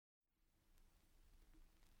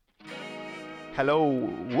Hello,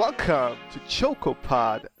 welcome to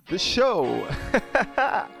ChocoPod, the show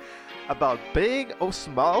about big or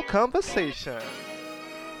small conversation.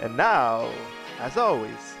 And now, as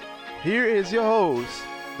always, here is your host,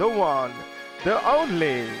 the one, the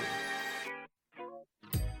only.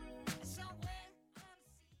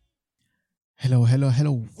 Hello, hello,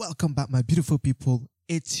 hello. Welcome back, my beautiful people.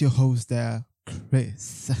 It's your host there,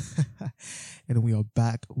 Chris. And we are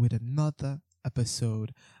back with another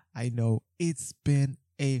episode. I know it's been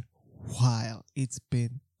a while. It's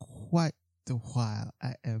been quite a while.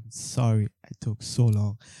 I am sorry I took so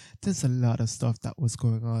long. There's a lot of stuff that was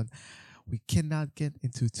going on. We cannot get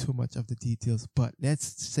into too much of the details, but let's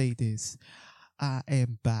say this. I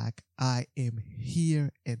am back. I am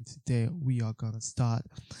here, and today we are gonna start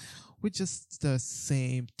with just the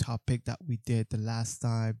same topic that we did the last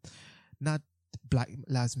time. Not Black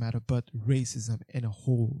Lives Matter, but racism in a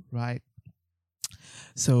whole, right?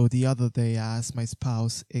 So the other day, I asked my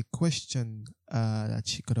spouse a question that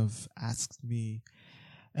she could have asked me,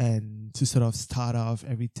 and to sort of start off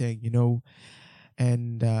everything.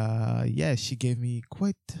 And yeah, she gave me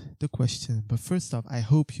quite the question. But first off, I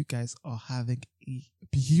hope you guys are having a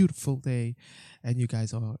beautiful day and you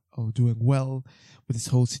guys are doing well with this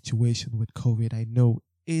whole situation with COVID. I know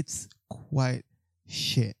it's quite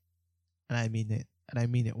shit. And I mean it. And I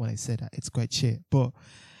mean it when I say that. It's quite shit. But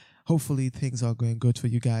hopefully things are going good for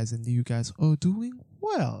you guys and you guys are doing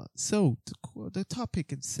well. So the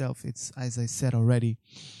topic itself, it's, as I said already,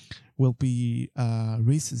 will be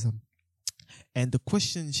racism. And the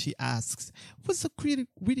question she asks was a really,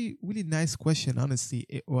 really, really nice question. Honestly,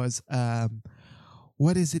 it was,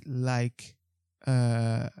 what is it like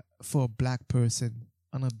for a black person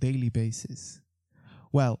on a daily basis?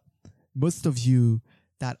 Well, most of you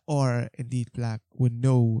that are indeed black would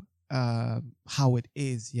know how it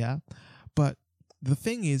is, yeah. But the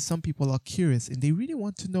thing is, some people are curious and they really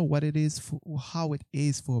want to know what it is for, how it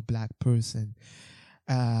is for a black person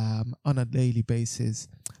on a daily basis.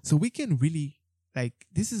 So we can really, like,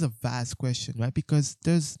 this is a vast question, right? Because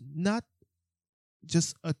there's not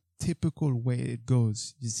just a typical way it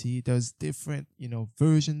goes. You see, there's different,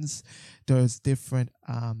 versions. There's different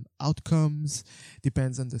outcomes.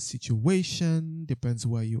 Depends on the situation. Depends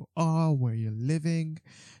where you are, where you're living.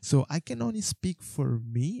 So I can only speak for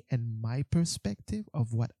me and my perspective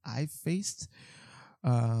of what I faced.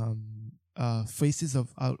 Faces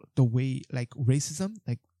of the way, like racism,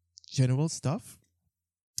 like general stuff.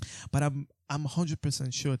 But I'm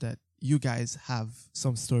 100% sure that you guys have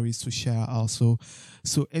some stories to share also.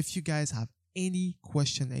 So if you guys have any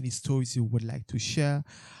question, any stories you would like to share,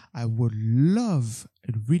 I would love,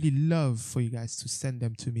 I'd really love for you guys to send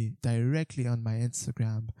them to me directly on my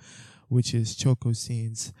Instagram, which is Choco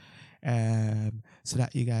Scenes, so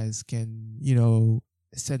that you guys can,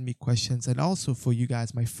 send me questions. And also for you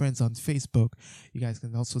guys, my friends on Facebook, you guys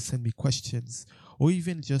can also send me questions or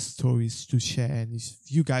even just stories to share. And if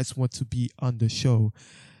you guys want to be on the show,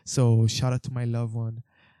 so shout out to my loved one.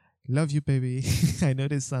 Love you, baby. I know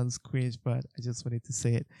this sounds cringe, but I just wanted to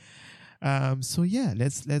say it. So yeah,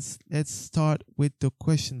 let's start with the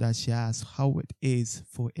question that she asked: how it is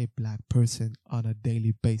for a black person on a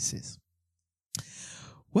daily basis.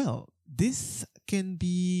 Well, this can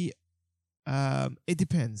be. It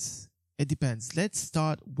depends. It depends. Let's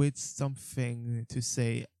start with something to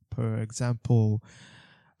say. For example,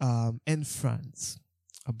 in France,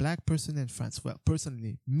 a black person in France. Well,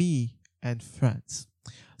 personally, me and France.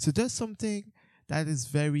 So there's something that is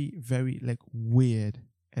very, very like weird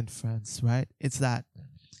in France, right? It's that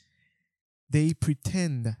they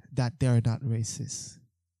pretend that they're not racist.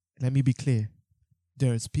 Let me be clear.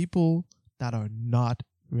 There's people that are not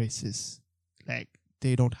racist. Like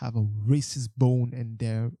they don't have a racist bone in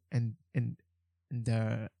their in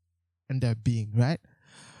their being, right?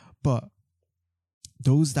 But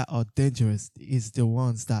those that are dangerous is the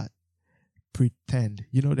ones that pretend.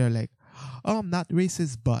 They're like, oh, I'm not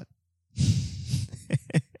racist, but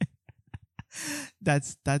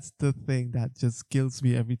that's the thing that just kills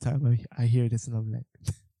me every time I hear this, and I'm like,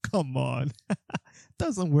 come on.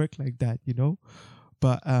 Doesn't work like that.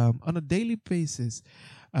 But on a daily basis,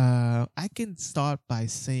 I can start by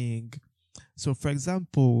saying, so for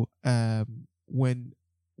example, when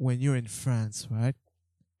you're in France, right,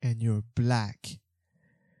 and you're black,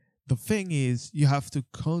 the thing is you have to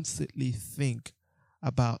constantly think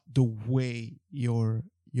about the way you're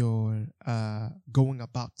going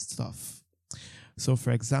about stuff. So for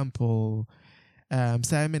example,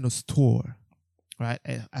 say I'm in a store, right?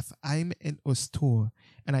 If I'm in a store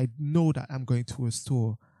and I know that I'm going to a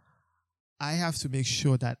store, I have to make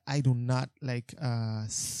sure that I do not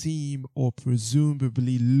seem or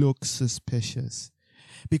presumably look suspicious,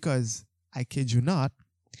 because I kid you not,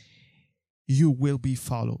 you will be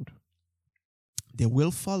followed. They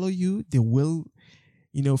will follow you. They will,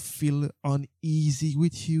 feel uneasy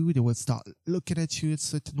with you. They will start looking at you a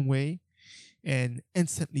certain way. And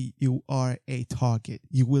instantly you are a target.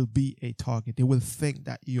 You will be a target. They will think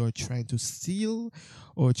that you're trying to steal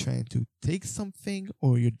or trying to take something,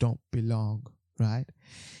 or you don't belong, right?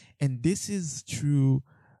 And this is true,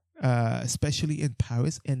 especially in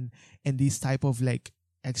Paris and these type of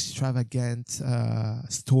extravagant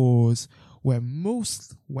stores where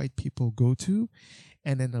most white people go to,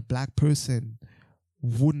 and then a black person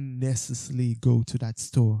wouldn't necessarily go to that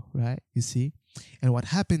store, right? You see? And what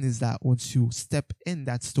happened is that once you step in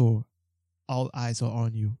that store, all eyes are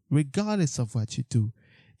on you, regardless of what you do.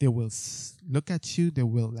 They will look at you. They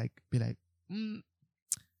will be like,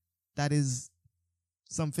 that is,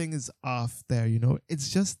 something is off there, It's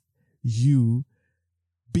just you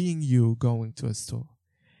being you going to a store.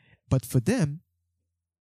 But for them,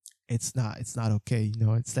 it's not okay,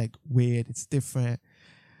 It's weird, it's different.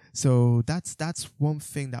 So that's one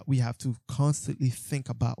thing that we have to constantly think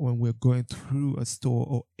about when we're going through a store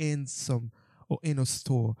or in a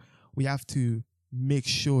store. We have to make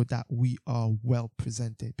sure that we are well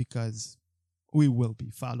presented, because we will be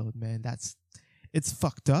followed, man. It's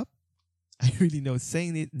fucked up. I really know,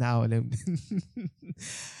 saying it now,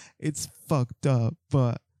 it's fucked up,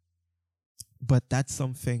 but that's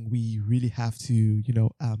something we really have to,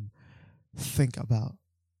 think about,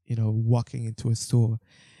 walking into a store.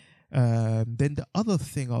 Then the other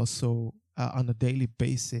thing also, on a daily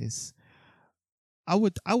basis, I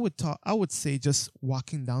would say just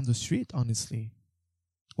walking down the street, honestly.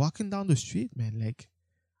 Walking down the street, man.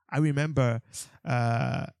 I remember,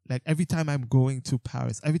 every time I'm going to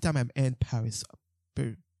Paris, every time I'm in Paris,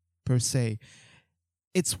 per se,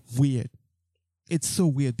 it's weird. It's so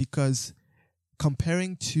weird, because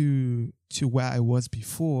comparing to where I was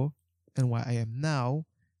before and where I am now,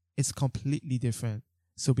 it's completely different.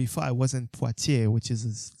 So before, I was in Poitiers, which is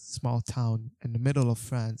a small town in the middle of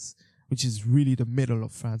France, which is really the middle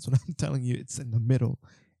of France. When I'm telling you it's in the middle,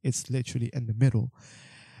 it's literally in the middle.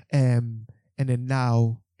 And then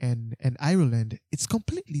now in Ireland, it's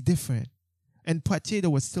completely different. And Poitiers,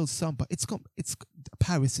 there was still some, but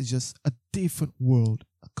Paris is just a different world,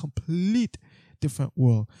 a complete different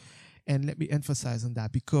world. And let me emphasize on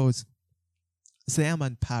that, because say I'm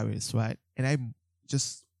in Paris, right? And I'm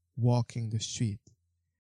just walking the street.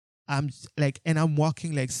 I'm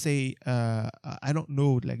walking, say, I don't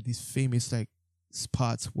know, these famous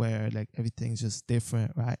spots where everything's just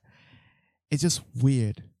different, right? It's just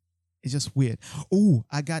weird. It's just weird. Oh,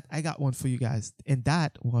 I got one for you guys. And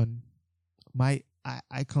that one, I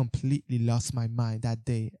completely lost my mind that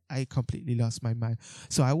day. I completely lost my mind.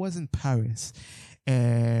 So I was in Paris,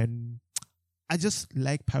 and I just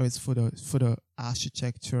like Paris for the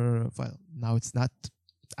architecture. Well, now it's not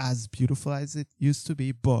as beautiful as it used to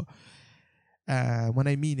be, but what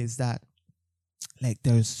I mean is that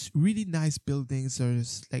there's really nice buildings.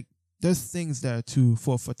 There's things there too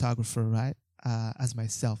for a photographer, right? As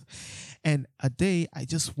myself. And a day I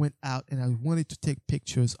just went out and I wanted to take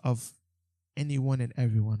pictures of anyone and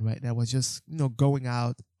everyone, right? That was just, going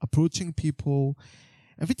out, approaching people.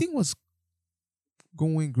 Everything was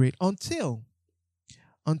going great until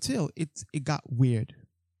it got weird.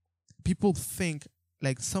 People think,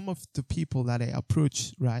 some of the people that I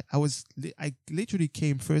approached, right? I literally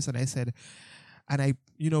came first, and I said, and I,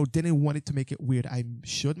 didn't want it to make it weird. I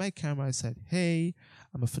showed my camera. I said, "Hey,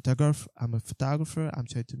 I'm a photographer. I'm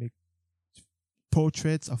trying to make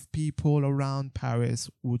portraits of people around Paris.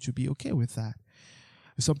 Would you be okay with that?"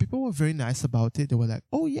 Some people were very nice about it. They were like,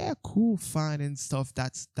 "Oh yeah, cool, fine," and stuff.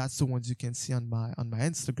 That's the ones you can see on my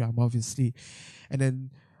Instagram, obviously. And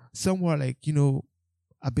then some were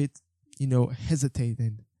a bit,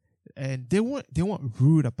 hesitating, and they weren't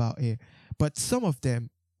rude about it. But some of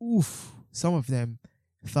them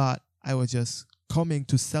thought I was just coming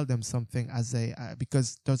to sell them something, as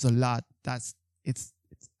because there's a lot it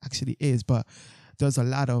actually is, but there's a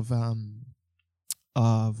lot of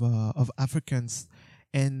Africans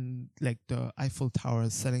and the Eiffel Tower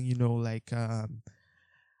selling,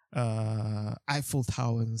 Eiffel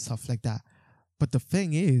Tower and stuff like that. But the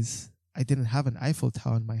thing is, I didn't have an Eiffel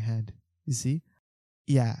Tower in my hand. You see?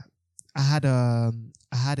 Yeah. I had a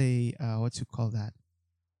what you call that?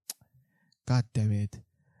 God damn it.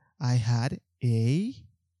 I had a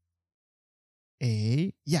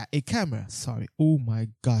camera. Sorry. Oh my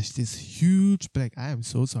gosh, this huge blank. I am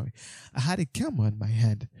so sorry. I had a camera in my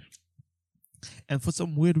hand. And for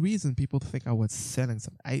some weird reason, people think I was selling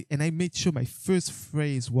something. I made sure my first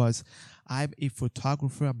phrase was, "I'm a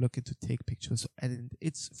photographer. I'm looking to take pictures, and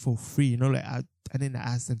it's for free." Like I didn't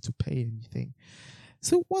ask them to pay anything.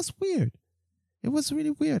 So it was weird. It was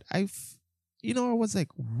really weird. I was like,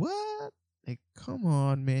 "What? Like, come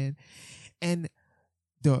on, man!" And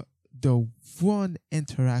the the one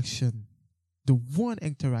interaction, the one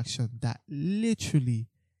interaction that literally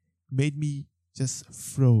made me just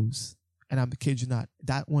froze. And I'm kid you not,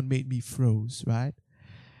 that one made me froze, right?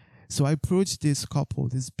 So I approached this couple,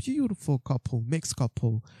 this beautiful couple, mixed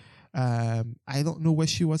couple. I don't know where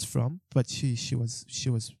she was from, but she was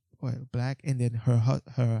black, and then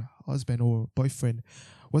her husband or boyfriend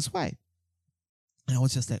was white. And I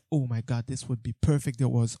was just like, oh my God, this would be perfect. It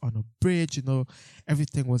was on a bridge,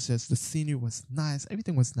 everything was just, the scenery was nice,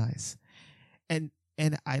 everything was nice. And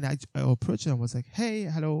I approached them and was like, hey,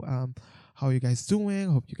 hello, how are you guys doing?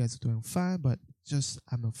 Hope you guys are doing fine. But just,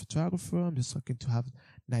 I'm a photographer. I'm just looking to have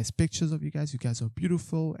nice pictures of you guys. You guys are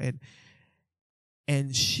beautiful. And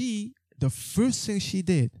the first thing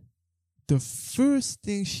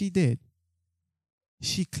she did,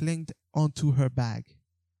 she clinged onto her bag.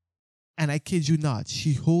 And I kid you not,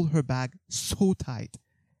 she held her bag so tight.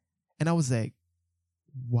 And I was like,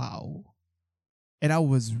 wow. And I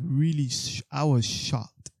was really, I was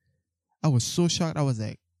shocked. I was so shocked. I was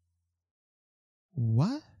like,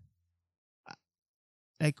 what?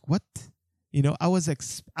 Like, what?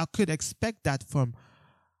 I could expect that from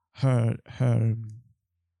her,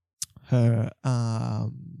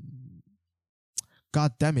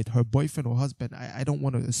 God damn it, her boyfriend or husband. I don't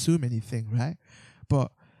want to assume anything, right?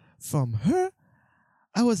 But from her,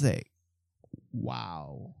 I was like,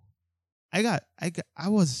 wow. I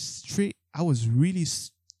was really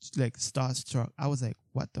like starstruck. I was like,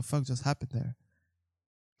 what the fuck just happened there?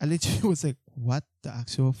 I literally was like, what the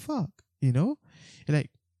actual fuck?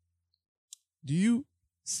 Like, do you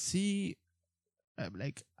see, and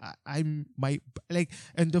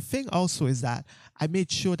the thing also is that I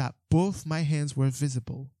made sure that both my hands were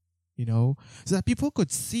visible, so that people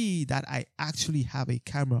could see that I actually have a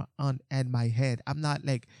camera on and my head. I'm not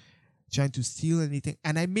like trying to steal anything.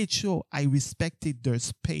 And I made sure I respected their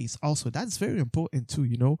space also. That's very important too,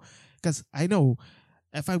 because I know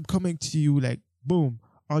if I'm coming to you like, boom,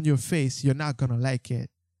 on your face, you're not going to like it.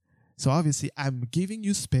 So obviously I'm giving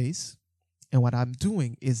you space. And what I'm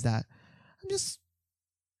doing is that I'm just,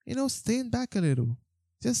 staying back a little,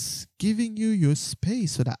 just giving you your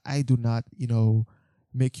space so that I do not,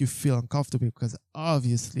 make you feel uncomfortable, because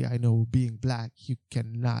obviously I know being black, you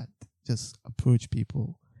cannot just approach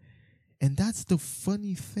people. And that's the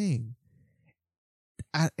funny thing.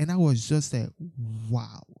 And I was just like,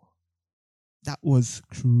 wow, that was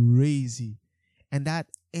crazy. And that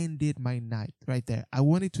ended my night right there. I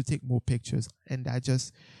wanted to take more pictures, and I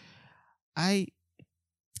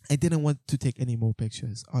didn't want to take any more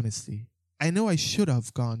pictures, honestly. I know I should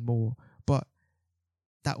have gone more, but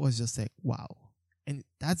that was just like, wow. And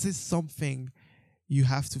that is something you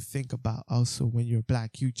have to think about also when you're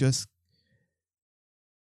black.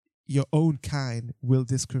 Your own kind will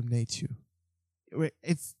discriminate you.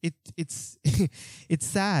 It's it's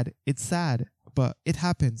sad. It's sad, but it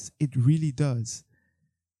happens. It really does.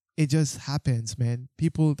 It just happens, man.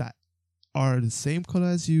 People that are the same color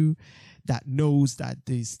as you, that knows that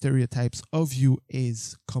the stereotypes of you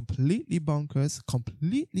is completely bonkers,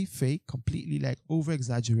 completely fake, completely like over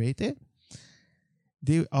exaggerated.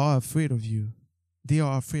 They are afraid of you. They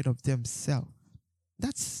are afraid of themselves.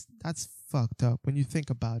 That's fucked up when you think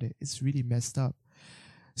about it. It's really messed up.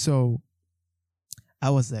 So I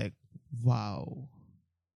was like, wow.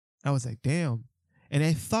 I was like, damn. And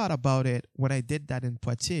I thought about it when I did that in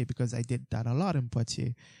Poitiers, because I did that a lot in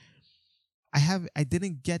Poitiers. I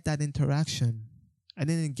didn't get that interaction. I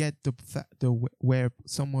didn't get the where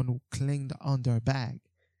someone clinged on their bag,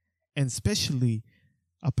 and especially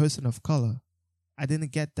a person of color. I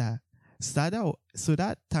didn't get that. So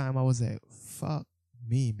that time I was like, fuck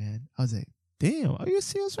me, man. I was like, damn, are you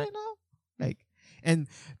serious right now? Like, and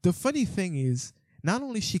the funny thing is, not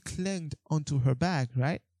only she clinged onto her bag,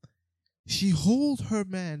 right? She held her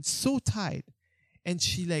man so tight, and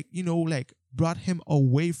she brought him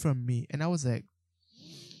away from me. And I was like,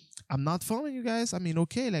 I'm not following you guys. I mean,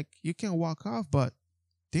 okay, like you can walk off, but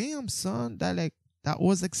damn, son, that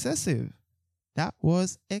was excessive. That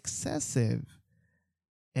was excessive.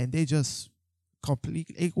 And they just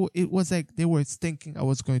completely, it was like they were thinking I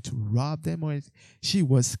was going to rob them, or she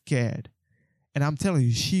was scared. And I'm telling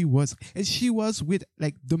you, she was with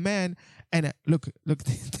like the man. And look,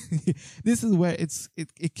 this is where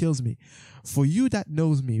it kills me. For you that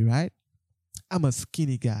knows me, right? I'm a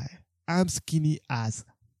skinny guy. I'm skinny as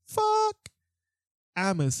fuck.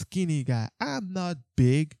 I'm a skinny guy. I'm not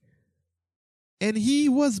big. And he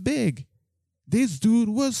was big. This dude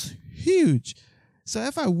was huge. So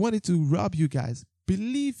if I wanted to rob you guys,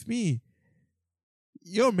 believe me,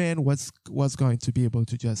 your man was going to be able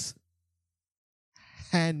to just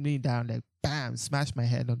hand me down, like bam, smash my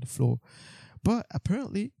head on the floor. But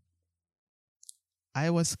apparently, I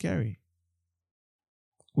was scary,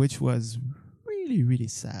 which was really, really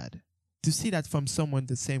sad to see that from someone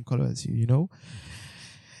the same color as you, you know?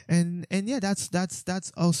 And yeah,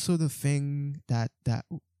 that's also the thing that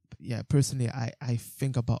yeah, personally I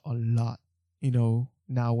think about a lot, you know.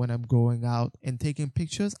 Now when I'm going out and taking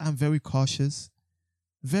pictures, I'm very cautious.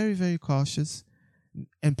 Very, very cautious.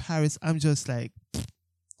 In Paris, I'm just like,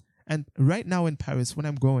 and right now in Paris, when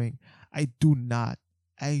I'm going, I do not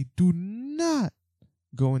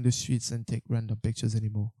go in the streets and take random pictures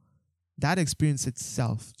anymore. That experience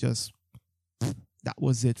itself, just, that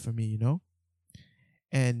was it for me, you know?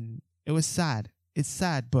 And it was sad. It's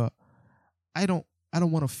sad, but I don't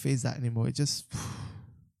want to face that anymore. It just,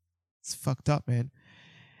 it's fucked up, man.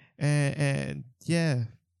 And yeah.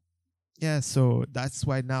 Yeah, so that's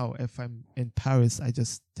why now if I'm in Paris, I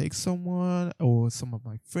just take someone or some of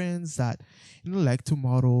my friends that, you know, like to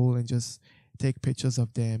model and just take pictures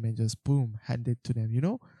of them and just boom, hand it to them, you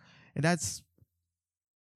know? And that's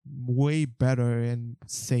way better and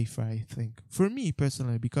safer, I think, for me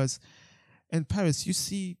personally, because in Paris, you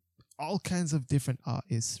see all kinds of different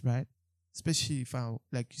artists, right? Especially if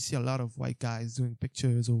like you see a lot of white guys doing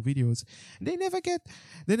pictures or videos, and they never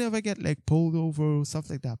get like pulled over or stuff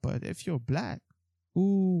like that. But if you're black,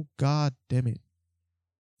 oh god damn it!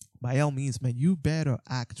 By all means, man, you better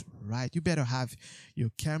act right. You better have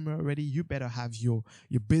your camera ready. You better have your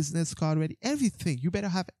business card ready. Everything. You better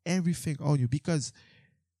have everything on you, because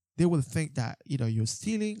they will think that either you're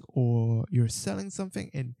stealing or you're selling something,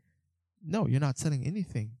 and no, you're not selling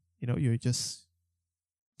anything. You know, you're just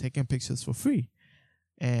taking pictures for free,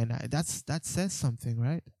 and that says something,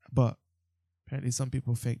 right? But apparently some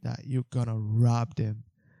people think that you're gonna rob them.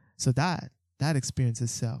 So that experience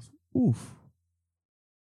itself, oof,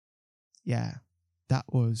 yeah, that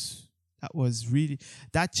was really,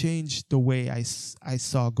 that changed the way I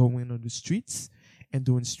saw going on the streets and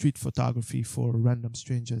doing street photography for random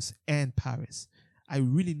strangers in Paris. I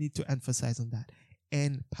really need to emphasize on that.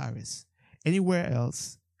 In Paris, anywhere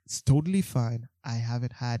else, it's totally fine. I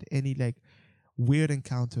haven't had any like weird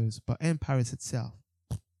encounters, but in Paris itself,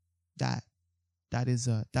 that is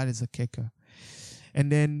a kicker.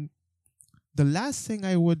 And then the last thing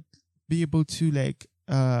I would be able to like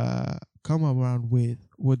come around with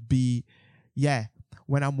would be, yeah,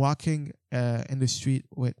 when I'm walking in the street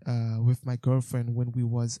with my girlfriend when we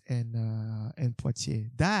was in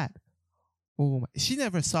Poitiers. That, oh my, she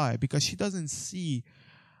never saw it because she doesn't see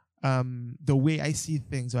the way I see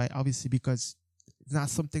things, right? Obviously, because it's not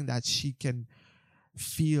something that she can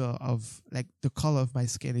feel of, like the color of my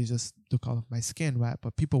skin is just the color of my skin, right?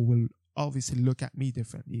 But people will obviously look at me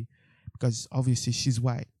differently because obviously she's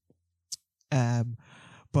white.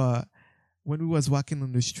 But when we was walking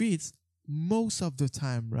on the streets, most of the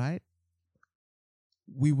time, right,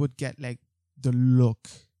 we would get like the look.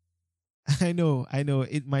 I know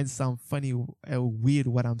it might sound funny or weird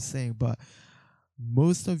what I'm saying, but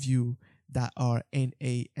most of you that are in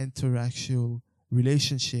a interracial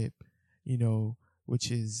relationship, you know,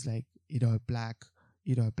 which is like either black,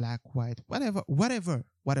 white, whatever.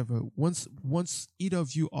 Once either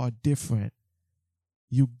of you are different,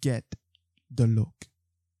 you get the look.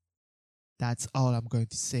 That's all I'm going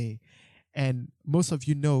to say. And most of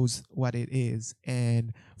you knows what it is.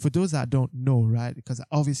 And for those that don't know, right, because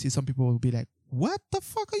obviously some people will be like, what the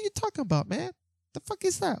fuck are you talking about, man? The fuck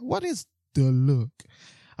is that? What is the look?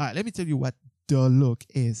 All right, let me tell you what the look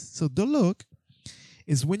is. So the look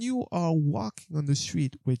is when you are walking on the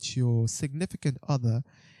street with your significant other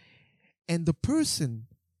and the person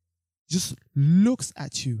just looks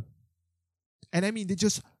at you. And I mean, they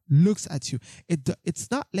just looks at you. It's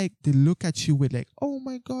not like they look at you with like, oh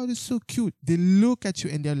my God, it's so cute. They look at you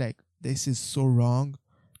and they're like, this is so wrong.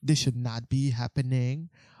 This should not be happening.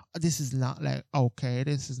 This is not like, okay,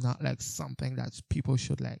 this is not like something that people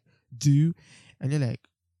should like do. And you're like,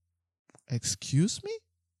 excuse me?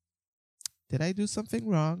 Did I do something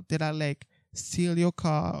wrong? Did I like steal your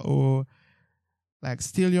car or like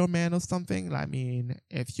steal your man or something? I mean,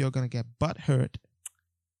 if you're going to get butt hurt,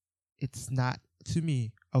 it's not to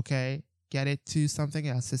me, okay? Get it to something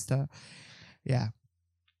else, sister. Yeah.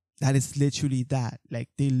 That is literally that. Like,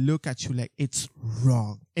 they look at you like it's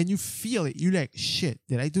wrong. And you feel it. You're like, shit,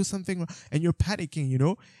 did I do something wrong? And you're panicking, you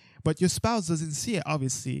know? But your spouse doesn't see it,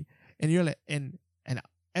 obviously. And you're like, and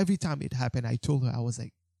every time it happened, I told her, I was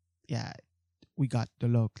like, yeah, we got the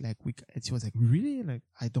look. Like and she was like, really? Like,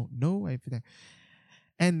 I don't know. Everything.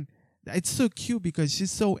 And it's so cute because she's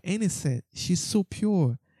so innocent. She's so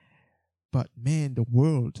pure. But man, the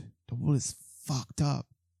world is fucked up.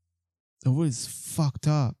 The world is fucked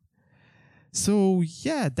up. So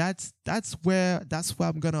yeah, that's where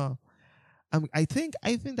I'm gonna. I think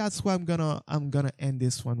that's where I'm gonna end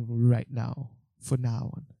this one right now. For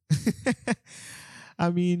now on. I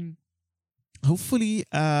mean, hopefully,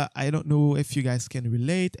 I don't know if you guys can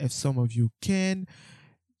relate. If some of you can,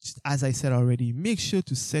 as I said already, make sure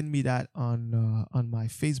to send me that on my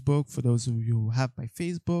Facebook for those of you who have my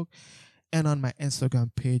Facebook, and on my Instagram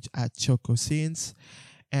page at Choco Scenes.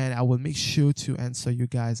 And I will make sure to answer you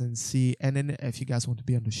guys and see. And then if you guys want to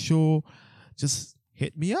be on the show, just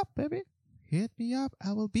hit me up, baby. Hit me up.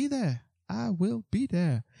 I will be there. I will be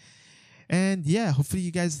there. And yeah, hopefully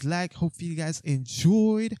you guys hopefully you guys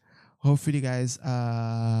enjoyed. Hopefully you guys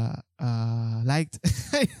liked. I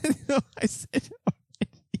know I said it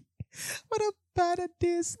already. But I'm bad at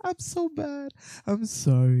this. I'm so bad. I'm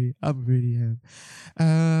sorry. I really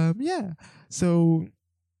am. Yeah. So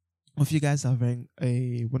hope you guys are having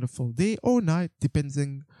a wonderful day or night,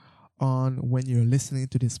 depending on when you're listening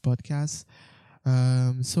to this podcast.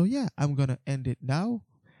 So yeah, I'm gonna end it now.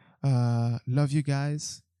 Love you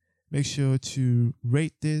guys. Make sure to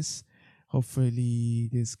rate this. Hopefully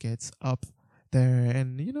this gets up there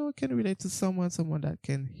and can relate to someone that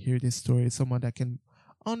can hear this story, someone that can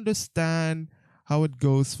understand how it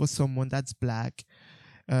goes for someone that's black.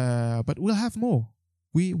 But we'll have more.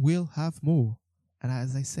 We will have more. And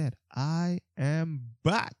as I said, I am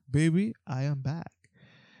back, baby. I am back.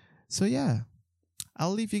 So yeah,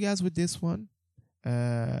 I'll leave you guys with this one.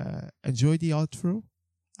 Enjoy the outro.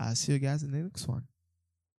 I'll see you guys in the next one.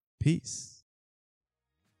 Peace.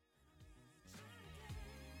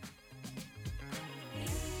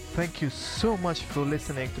 Thank you so much for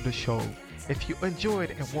listening to the show. If you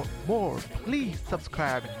enjoyed and want more, please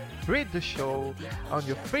subscribe, rate the show on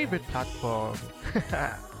your favorite platform.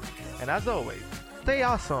 And as always, stay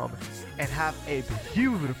awesome and have a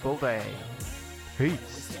beautiful day.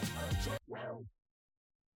 Peace.